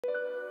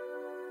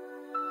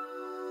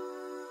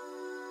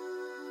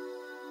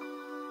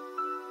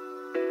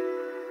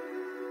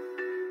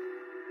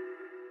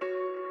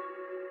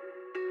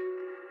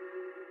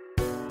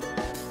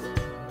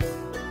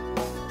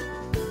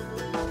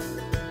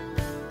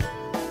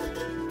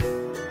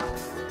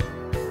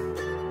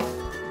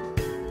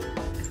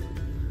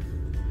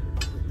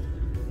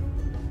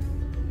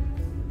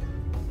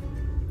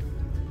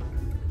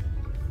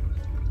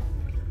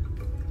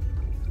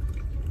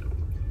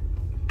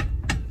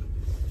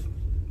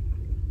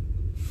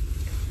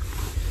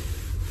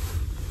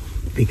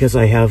because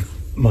I have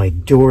my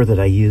door that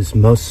I use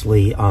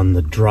mostly on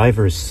the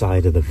driver's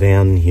side of the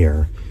van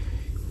here,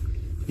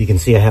 you can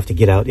see I have to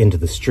get out into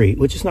the street,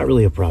 which is not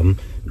really a problem.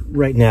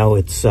 Right now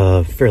it's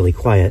fairly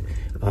quiet.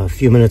 A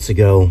few minutes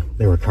ago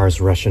there were cars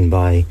rushing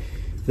by.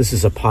 This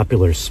is a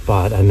popular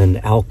spot. I'm in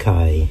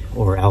Alki,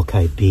 or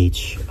Alki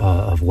Beach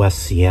of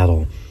West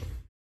Seattle.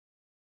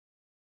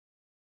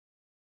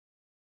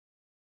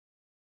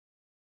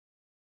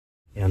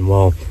 And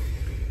while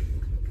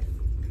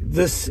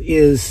this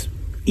is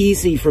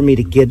easy for me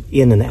to get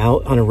in and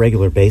out on a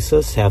regular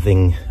basis,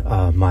 having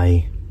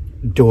my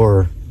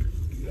door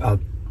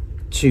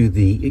to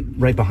the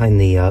right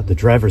behind the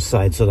driver's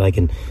side so that I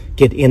can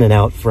get in and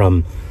out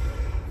from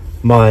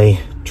my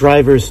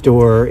driver's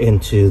door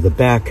into the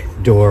back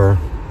door,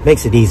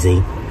 makes it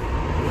easy.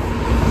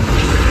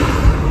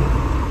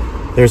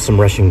 There's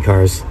some rushing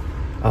cars.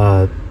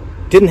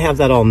 Didn't have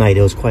that all night.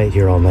 It was quiet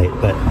here all night,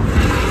 but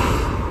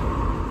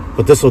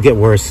this will get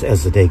worse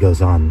as the day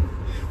goes on.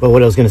 But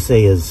what I was going to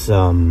say is,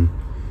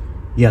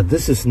 yeah,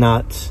 this is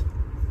not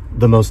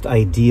the most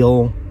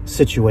ideal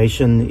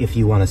situation if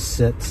you want to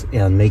sit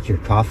and make your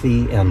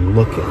coffee and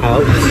look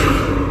out.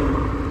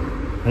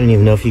 I don't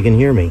even know if you can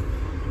hear me.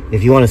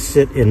 If you want to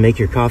sit and make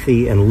your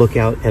coffee and look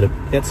out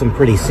at some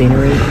pretty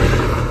scenery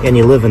and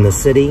you live in the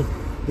city,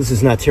 this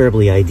is not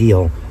terribly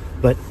ideal,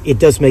 but it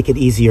does make it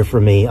easier for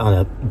me on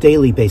a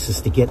daily basis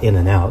to get in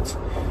and out.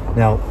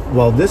 Now,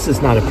 while this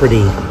is not a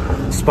pretty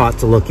spot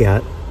to look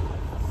at,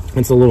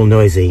 it's a little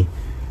noisy.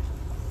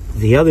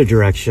 The other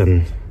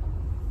direction,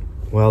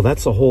 well,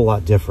 that's a whole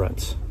lot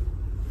different.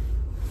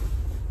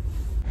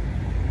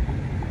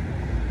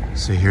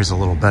 So here's a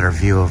little better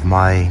view of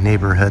my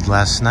neighborhood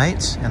last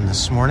night and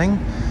this morning.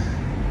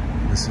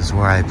 This is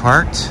where I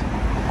parked.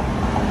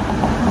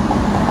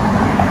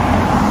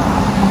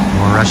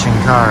 More rushing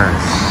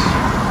cars.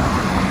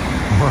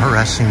 More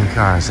rushing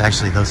cars.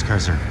 Actually, those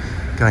cars are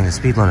going the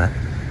speed limit,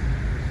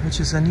 which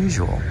is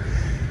unusual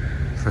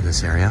for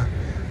this area.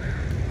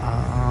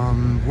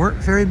 Weren't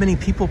very many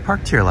people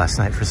parked here last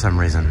night for some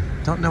reason.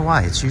 Don't know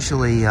why. It's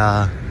usually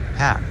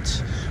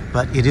packed,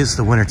 but it is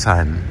the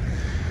wintertime,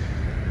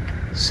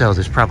 so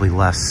there's probably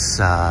less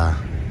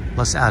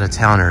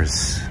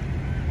out-of-towners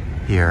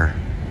here.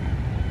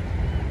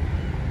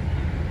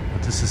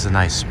 But this is a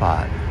nice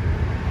spot.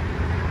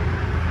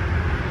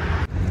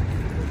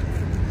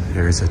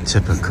 There's a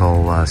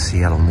typical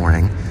Seattle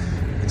morning.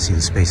 You can see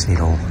the Space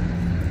Needle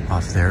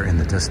off there in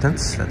the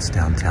distance. That's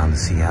downtown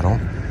Seattle.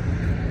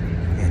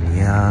 And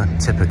yeah,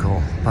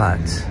 typical, but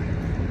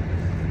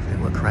if you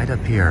look right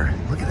up here,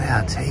 look at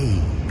that.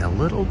 Hey, a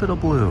little bit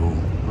of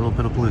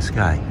blue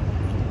sky.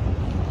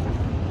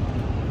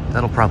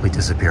 That'll probably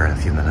disappear in a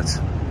few minutes.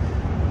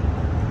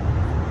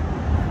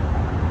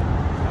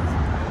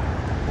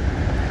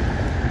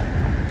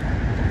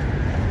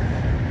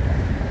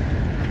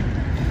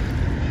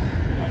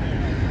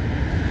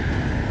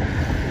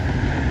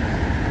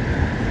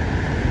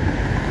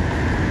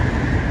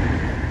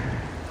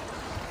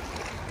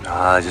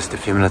 Just a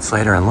few minutes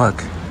later, and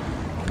look,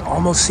 you can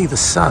almost see the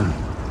sun.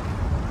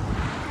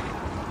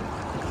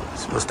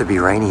 It's supposed to be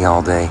rainy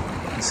all day.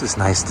 This is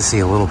nice to see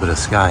a little bit of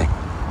sky.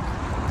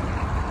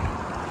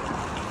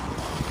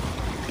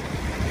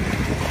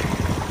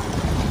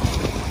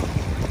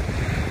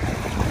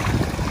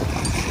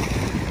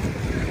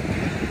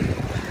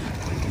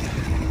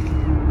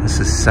 This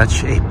is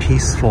such a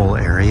peaceful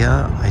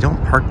area. I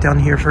don't park down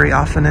here very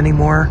often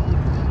anymore,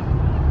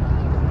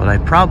 but I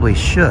probably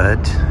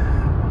should.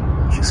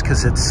 Just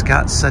because it's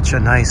got such a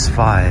nice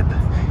vibe.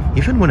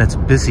 Even when it's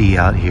busy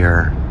out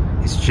here,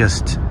 it's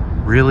just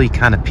really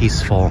kind of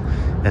peaceful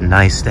and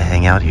nice to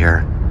hang out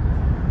here.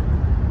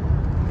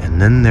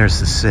 And then there's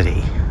the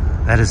city.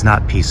 That is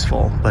not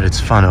peaceful, but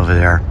it's fun over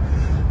there.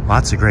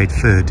 Lots of great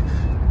food.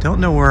 Don't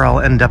know where I'll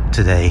end up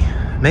today.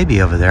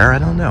 Maybe over there, I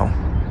don't know.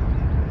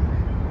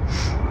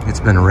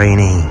 It's been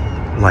rainy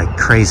like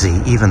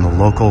crazy. Even the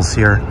locals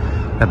here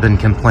have been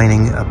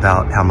complaining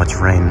about how much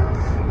rain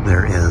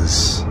there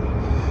is.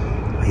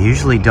 I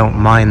usually don't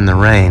mind the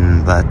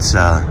rain, but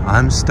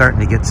I'm starting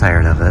to get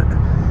tired of it.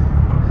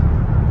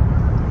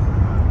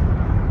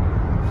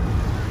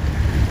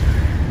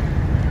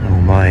 Oh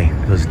my,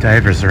 those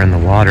divers are in the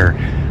water.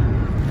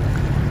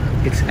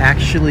 It's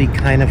actually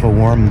kind of a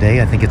warm day.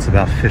 I think it's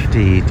about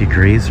 50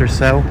 degrees or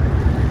so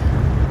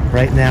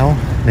right now.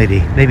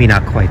 Maybe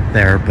not quite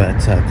there, but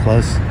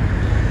close.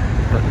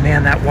 But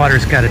man, that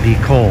water's got to be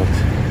cold.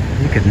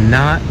 You could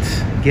not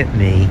get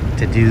me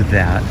to do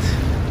that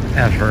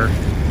ever.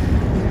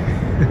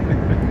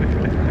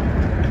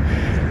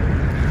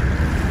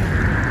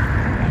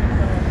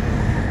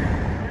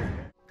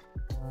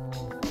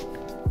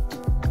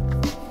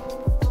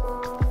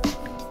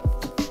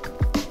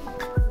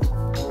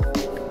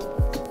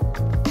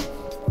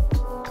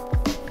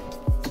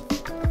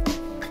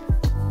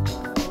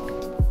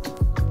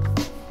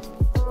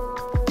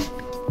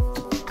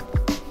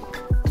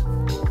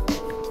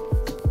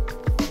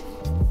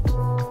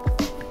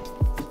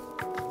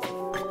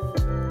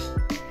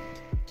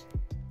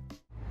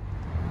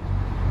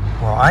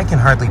 I can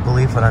hardly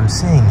believe what I'm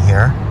seeing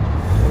here.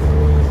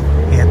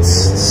 It's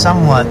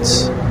somewhat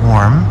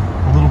warm,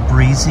 a little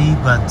breezy,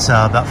 but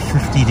about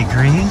 50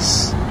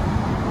 degrees.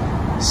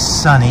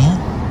 Sunny.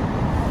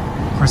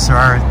 Of course, there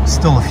are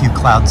still a few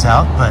clouds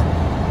out, but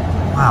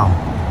wow,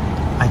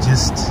 I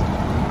just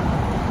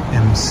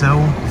am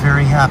so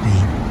very happy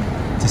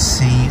to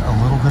see a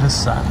little bit of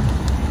sun.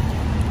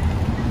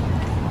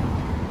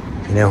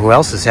 You know who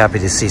else is happy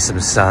to see some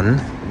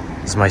sun?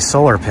 It's my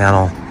solar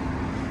panel.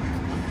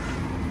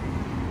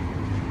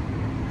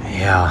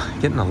 Yeah,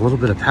 getting a little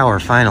bit of power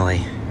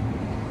finally.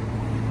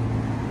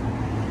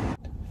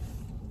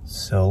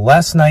 So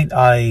last night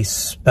I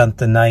spent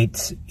the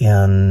night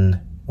in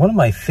one of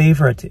my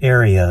favorite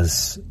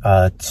areas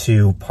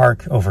to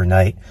park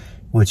overnight,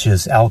 which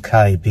is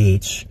Alki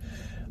Beach,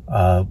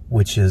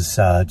 which is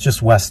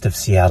just west of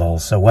Seattle,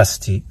 so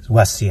West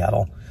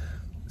Seattle.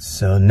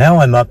 So now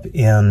I'm up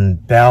in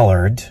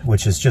Ballard,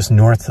 which is just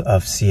north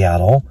of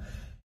Seattle.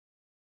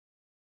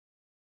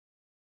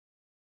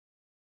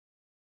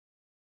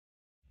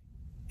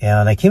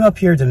 And I came up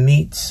here to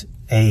meet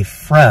a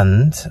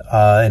friend,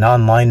 an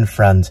online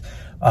friend.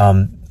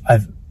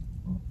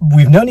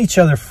 We've known each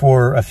other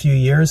for a few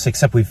years,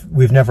 except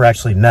we've never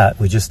actually met.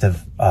 We just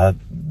have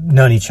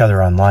known each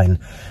other online.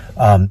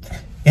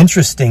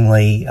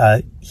 Interestingly,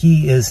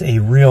 he is a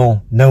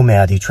real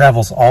nomad. He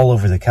travels all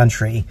over the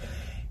country.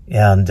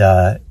 And,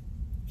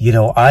 you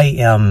know, I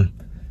am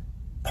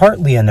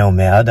partly a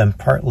nomad. I'm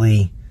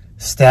partly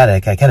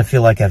static. I kind of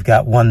feel like I've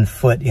got one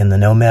foot in the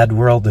nomad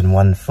world and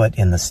one foot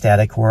in the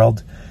static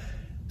world.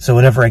 So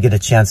whenever I get a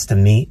chance to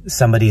meet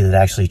somebody that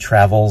actually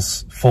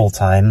travels full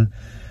time,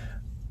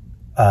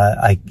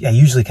 I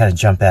usually kind of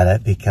jump at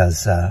it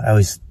because I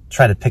always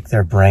try to pick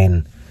their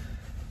brain,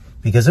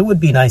 because it would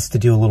be nice to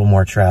do a little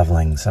more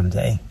traveling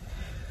someday.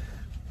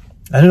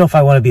 I don't know if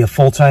I want to be a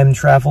full-time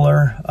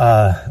traveler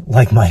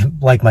like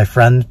my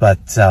friend, but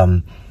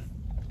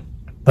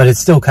it's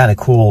still kind of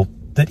cool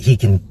that he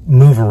can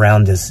move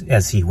around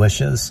as he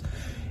wishes,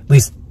 at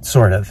least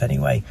sort of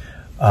anyway.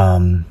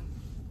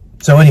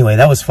 So anyway,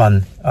 that was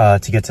fun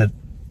to get to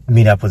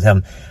meet up with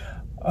him.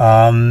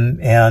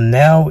 And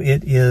now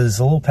it is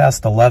a little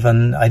past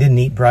 11. I didn't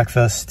eat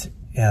breakfast,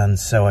 and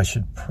so I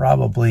should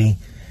probably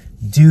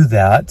do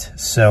that.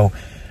 So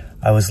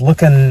I was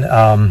looking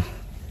on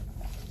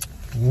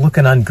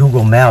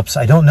Google Maps.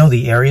 I don't know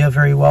the area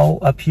very well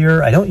up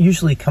here. I don't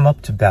usually come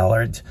up to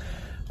Ballard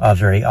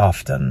very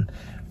often.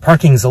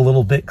 Parking's a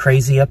little bit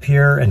crazy up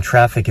here, and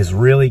traffic is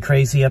really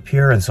crazy up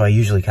here, and so I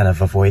usually kind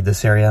of avoid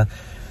this area.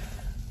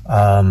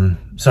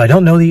 So I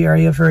don't know the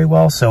area very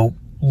well. So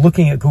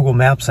looking at Google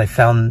Maps, I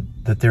found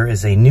that there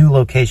is a new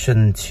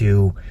location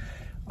to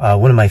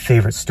one of my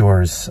favorite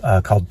stores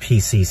called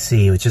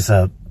PCC, which is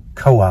a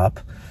co-op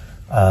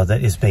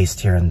that is based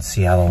here in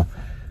Seattle.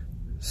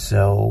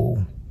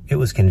 So it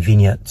was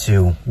convenient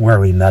to where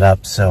we met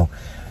up. So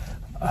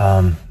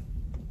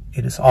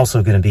it is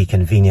also going to be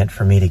convenient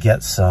for me to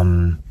get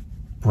some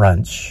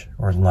brunch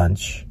or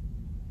lunch.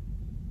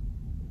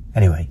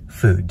 Anyway,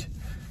 food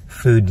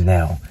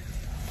now.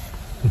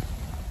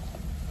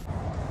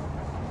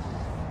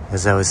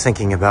 As I was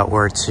thinking about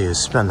where to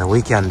spend the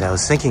weekend, I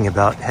was thinking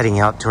about heading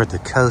out toward the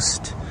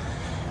coast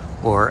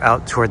or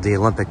out toward the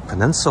Olympic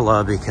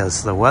Peninsula,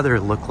 because the weather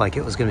looked like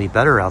it was going to be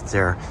better out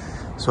there.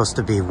 It's supposed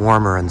to be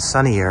warmer and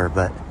sunnier,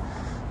 but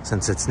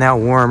since it's now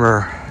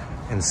warmer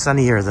and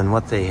sunnier than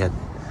what they had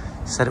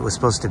said it was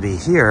supposed to be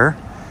here,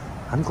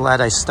 I'm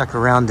glad I stuck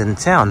around in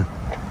town.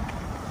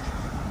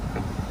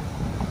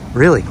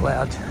 Really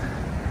glad.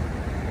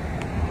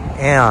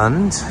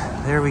 And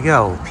there we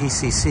go,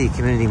 PCC,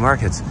 Community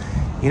Markets.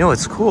 You know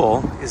what's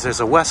cool is there's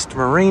a West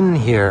Marine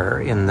here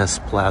in this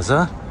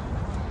plaza.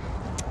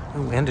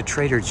 Ooh, and a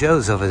Trader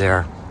Joe's over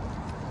there.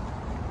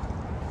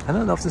 I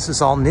don't know if this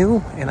is all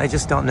new and I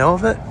just don't know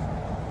of it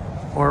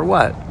or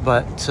what,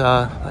 but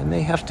I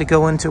may have to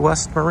go into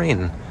West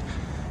Marine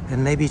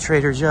and maybe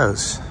Trader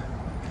Joe's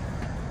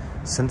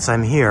since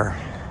I'm here.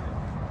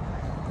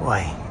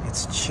 Boy,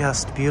 it's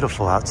just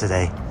beautiful out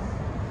today.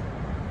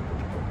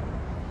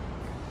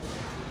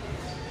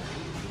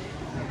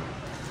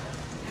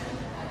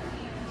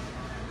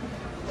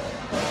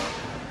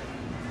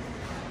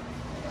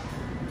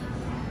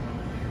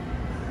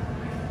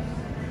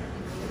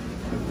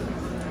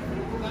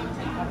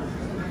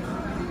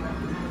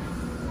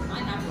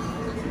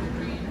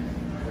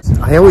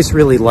 I always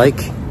really like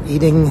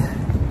eating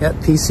at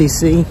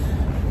PCC.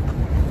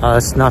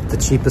 It's not the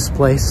cheapest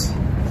place,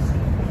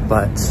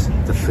 but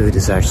the food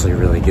is actually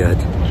really good.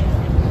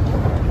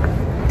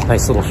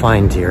 Nice little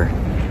find here.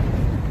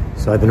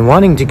 So I've been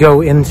wanting to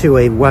go into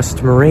a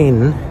West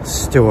Marine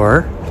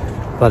store,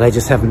 but I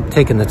just haven't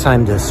taken the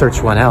time to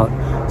search one out.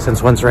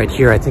 Since one's right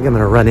here, I think I'm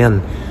gonna run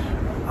in.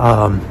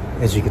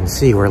 As you can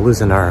see, we're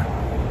losing our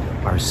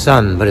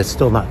sun, but it's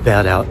still not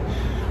bad out.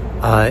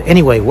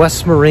 Anyway,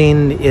 West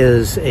Marine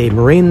is a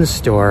marine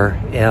store,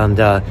 and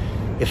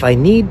if I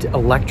need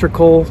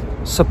electrical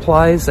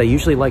supplies, I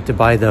usually like to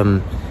buy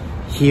them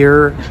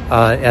here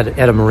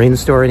at a marine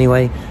store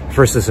anyway,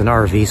 versus an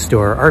RV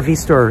store. RV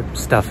store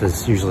stuff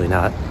is usually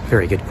not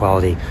very good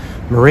quality.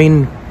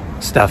 Marine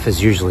stuff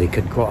is usually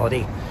good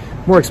quality.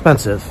 More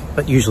expensive,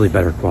 but usually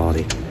better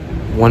quality.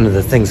 One of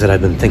the things that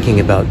I've been thinking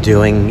about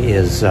doing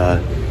is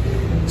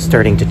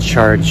starting to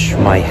charge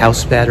my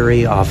house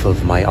battery off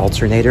of my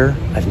alternator.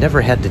 I've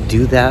never had to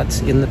do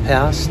that in the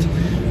past,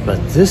 but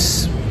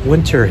this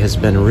winter has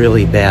been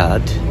really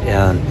bad,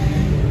 and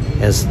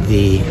as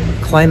the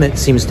climate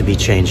seems to be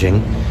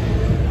changing,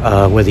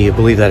 whether you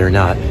believe that or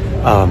not,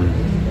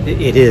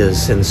 it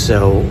is, and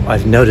so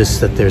I've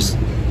noticed that there's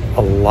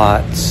a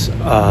lot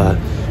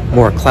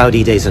more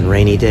cloudy days and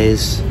rainy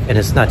days, and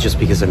it's not just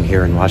because I'm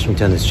here in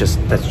Washington, that's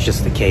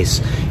just the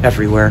case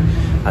everywhere.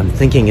 I'm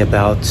thinking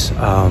about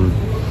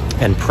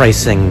and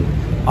pricing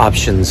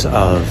options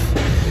of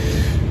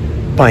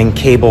buying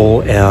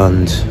cable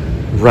and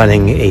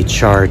running a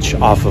charge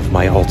off of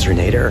my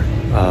alternator.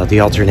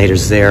 The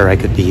alternator's there, I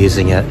could be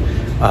using it.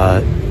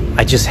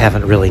 I just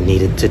haven't really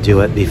needed to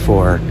do it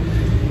before,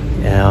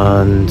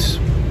 and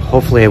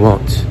hopefully I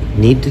won't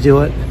need to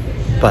do it,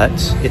 but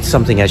it's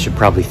something I should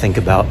probably think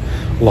about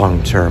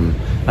long term,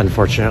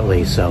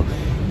 unfortunately. So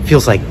it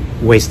feels like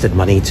wasted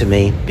money to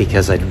me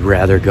because I'd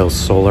rather go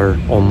solar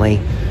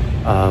only,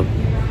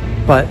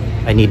 but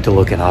I need to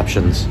look at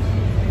options.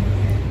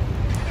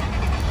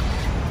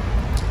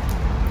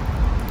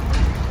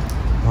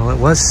 Well, it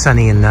was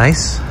sunny and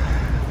nice.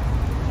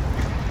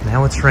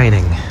 Now it's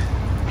raining.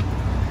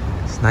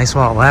 It's nice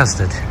while it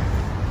lasted.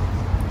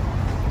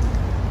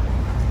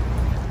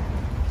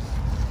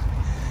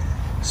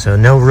 So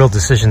no real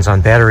decisions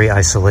on battery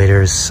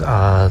isolators.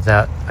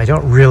 That I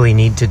don't really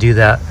need to do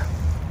that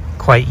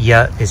quite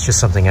yet. It's just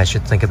something I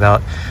should think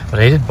about. But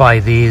I did buy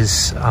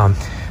these.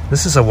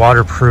 This is a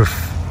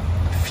waterproof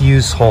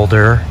fuse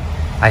holder.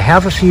 I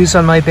have a fuse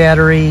on my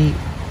battery,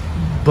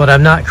 but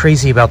I'm not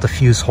crazy about the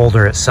fuse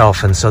holder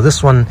itself. And so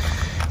this one,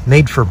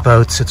 made for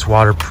boats, it's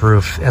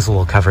waterproof, has a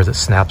little cover that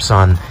snaps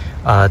on,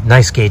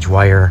 nice gauge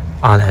wire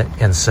on it.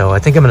 And so I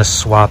think I'm going to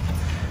swap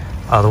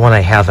the one I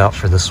have out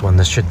for this one.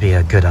 This should be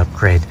a good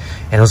upgrade.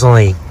 And it was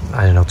only,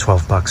 I don't know,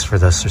 12 bucks for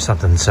this or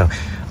something. So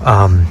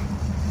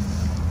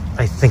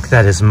I think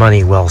that is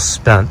money well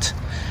spent.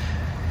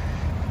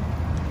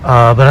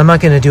 But I'm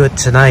not going to do it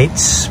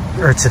tonight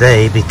or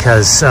today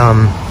because,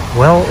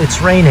 well,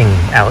 it's raining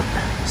out.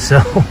 So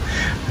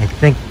I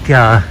think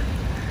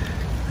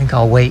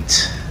I'll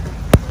wait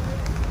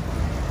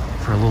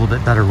for a little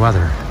bit better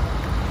weather.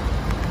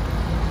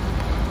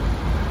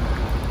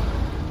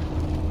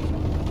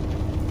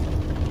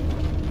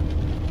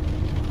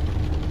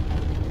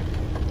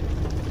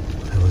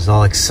 I was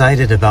all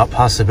excited about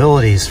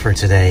possibilities for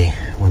today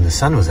when the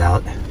sun was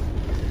out.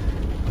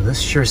 Well,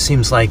 this sure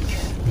seems like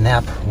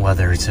nap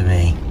weather to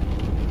me.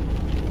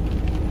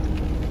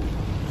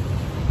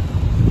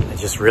 I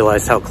just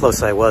realized how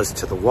close I was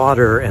to the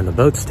water and the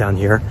boats down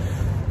here,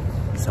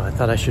 so I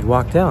thought I should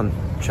walk down,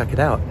 check it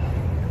out.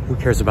 Who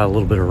cares about a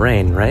little bit of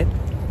rain, right?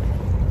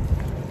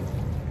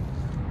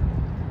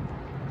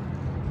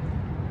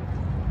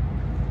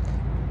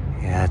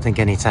 Yeah, I think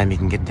anytime you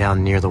can get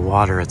down near the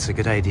water, it's a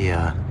good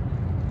idea.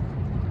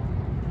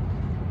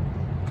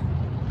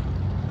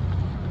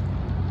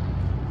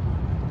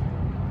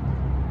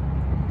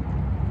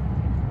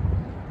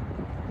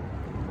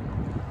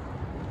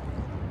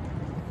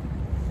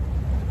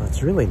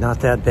 It's really not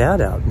that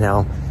bad out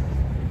now.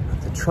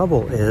 But the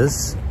trouble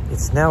is,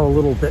 it's now a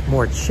little bit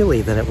more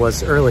chilly than it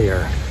was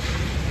earlier.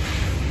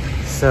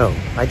 So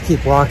I'd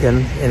keep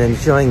walking and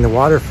enjoying the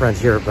waterfront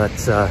here, but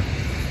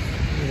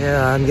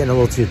yeah, I'm getting a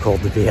little too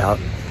cold to be out.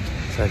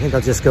 So I think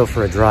I'll just go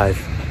for a drive.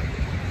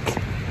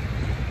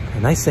 The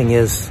nice thing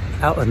is,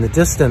 out in the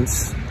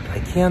distance, I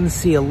can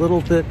see a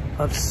little bit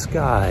of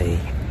sky.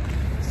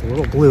 It's a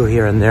little blue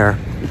here and there.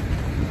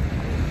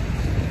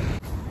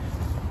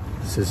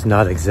 This is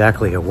not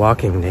exactly a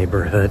walking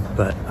neighborhood,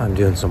 but I'm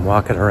doing some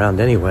walking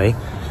around anyway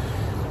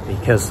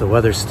because the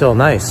weather's still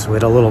nice. We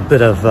had a little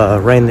bit of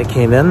rain that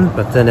came in,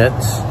 but then it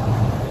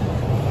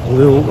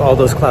blew, all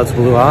those clouds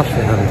blew off,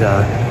 and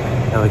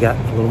now we got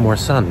a little more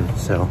sun.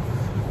 So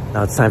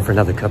now it's time for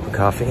another cup of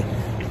coffee.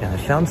 And I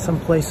found some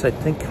place I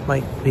think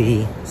might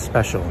be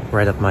special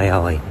right up my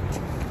alley.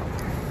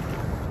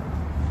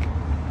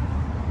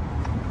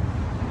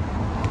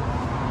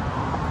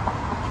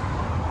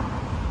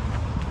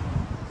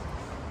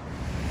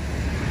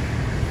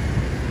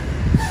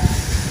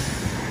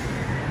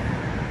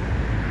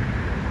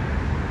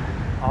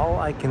 All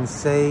I can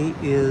say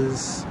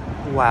is,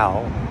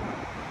 wow.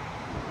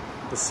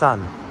 The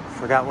sun.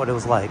 Forgot what it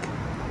was like.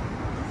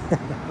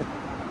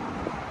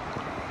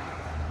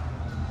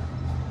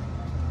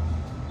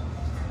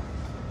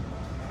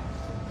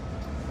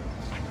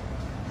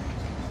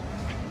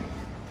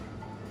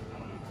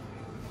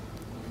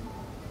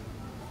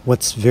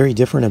 What's very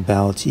different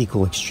about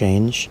Equal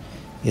Exchange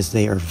is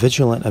they are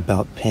vigilant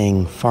about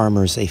paying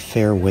farmers a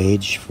fair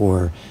wage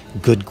for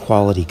good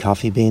quality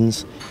coffee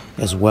beans,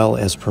 as well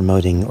as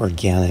promoting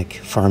organic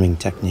farming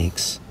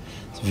techniques.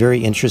 It's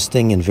very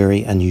interesting and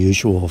very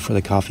unusual for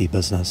the coffee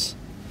business.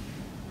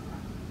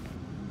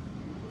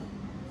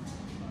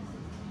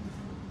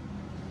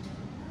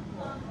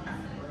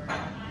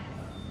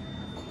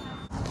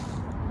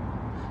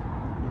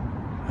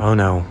 Oh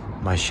no,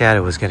 my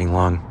shadow is getting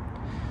long.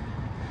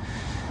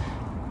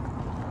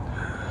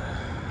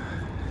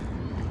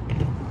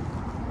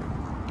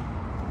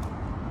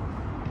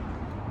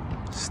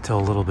 Still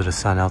a little bit of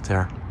sun out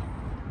there.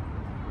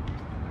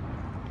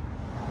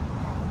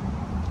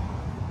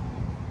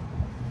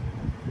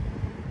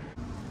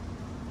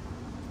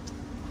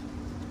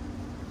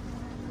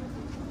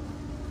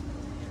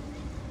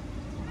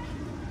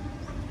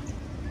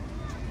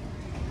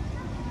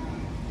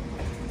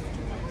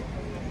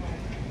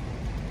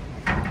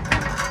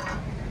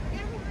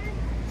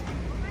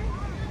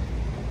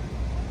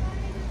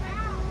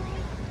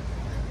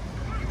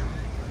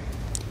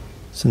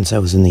 Since I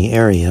was in the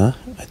area,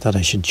 I thought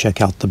I should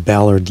check out the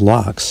Ballard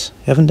locks.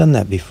 Haven't done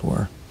that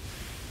before.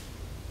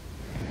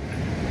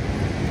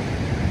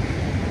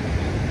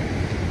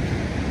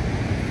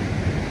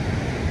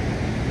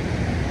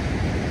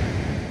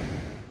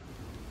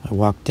 I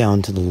walked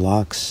down to the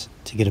locks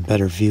to get a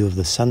better view of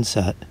the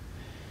sunset.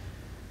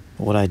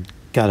 What I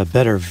got a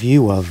better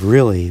view of,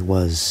 really,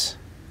 was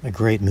a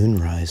great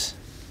moonrise.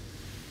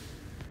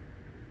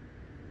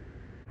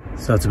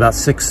 So it's about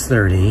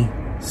 6:30.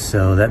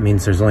 So that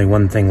means there's only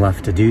one thing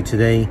left to do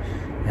today,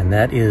 and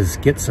that is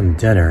get some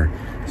dinner.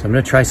 So I'm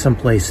gonna try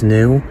someplace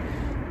new,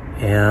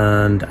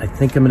 and I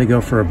think I'm gonna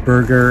go for a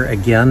burger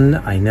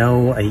again. I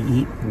know I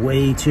eat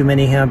way too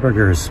many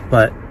hamburgers,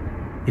 but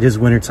it is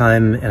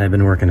wintertime and I've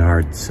been working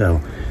hard,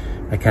 so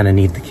I kind of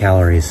need the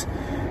calories.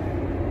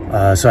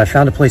 So I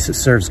found a place that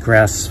serves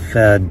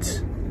grass-fed,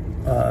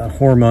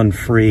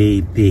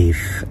 hormone-free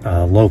beef,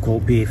 local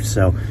beef.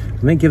 So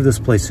I'm gonna give this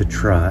place a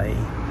try.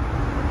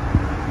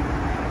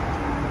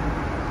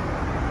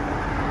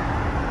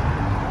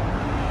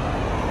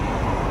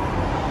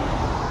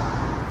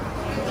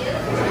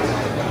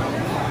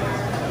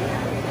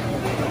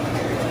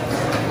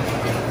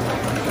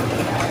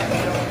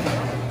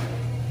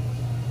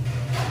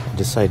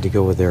 Decided to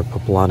go with their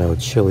poblano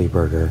chili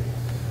burger,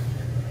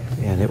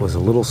 and it was a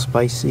little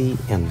spicy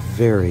and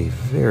very,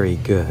 very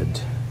good.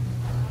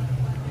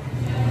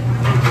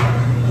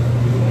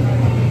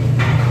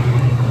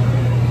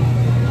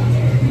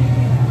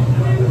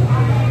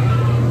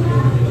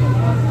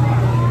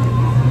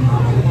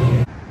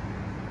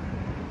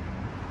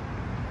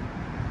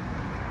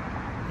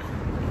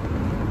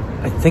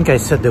 I think I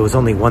said there was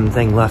only one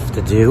thing left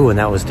to do, and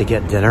that was to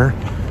get dinner.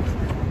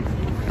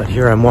 But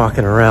here I'm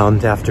walking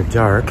around after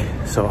dark,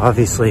 so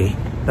obviously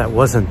that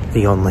wasn't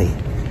the only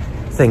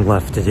thing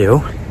left to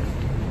do.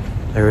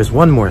 There is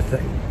one more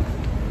thing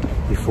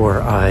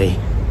before I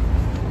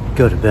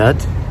go to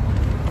bed,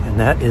 and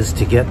that is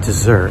to get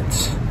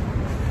desserts.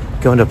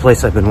 Going to a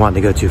place I've been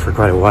wanting to go to for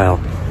quite a while,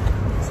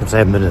 since I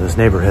haven't been in this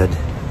neighborhood.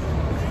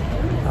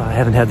 I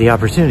haven't had the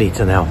opportunity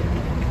till now.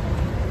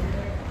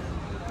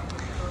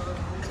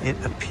 It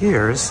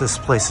appears this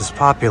place is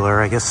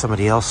popular. I guess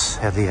somebody else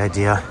had the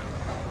idea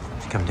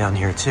to come down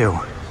here too.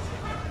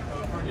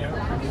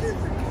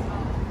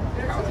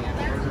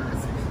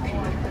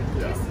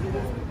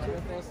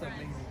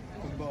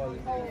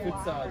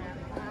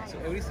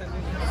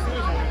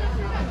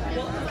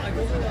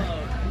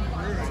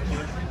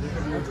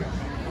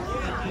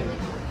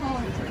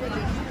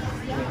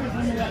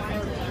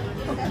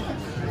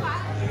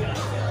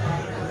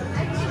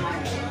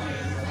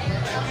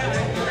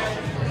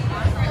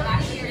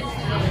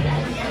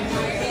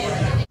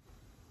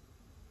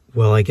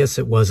 Well, I guess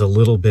it was a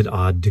little bit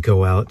odd to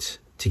go out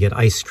to get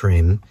ice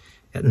cream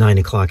at 9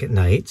 o'clock at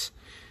night,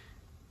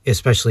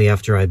 especially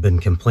after I'd been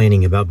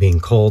complaining about being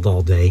cold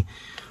all day.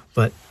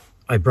 But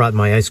I brought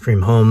my ice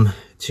cream home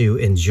to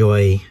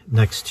enjoy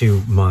next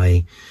to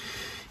my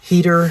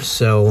heater,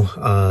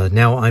 so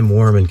now I'm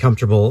warm and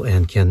comfortable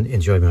and can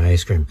enjoy my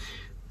ice cream.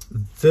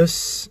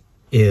 This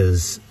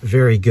is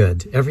very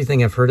good.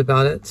 Everything I've heard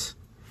about it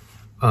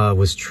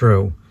was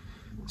true.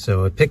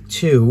 So I picked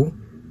two.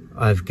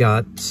 I've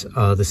got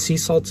the sea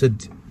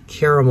salted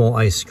caramel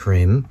ice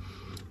cream,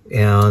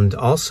 and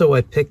also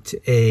I picked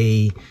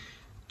a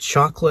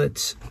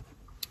chocolate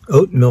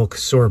oat milk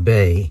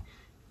sorbet,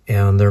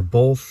 and they're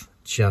both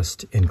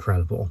just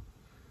incredible.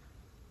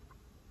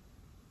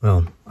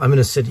 Well, I'm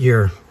gonna sit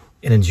here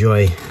and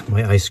enjoy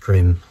my ice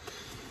cream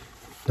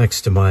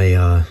next to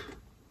my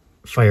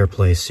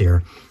fireplace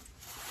here,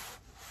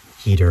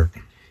 heater,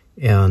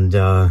 and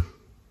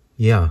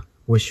yeah,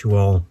 wish you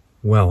all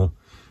well.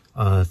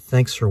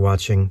 Thanks for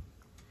watching.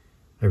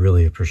 I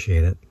really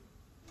appreciate it.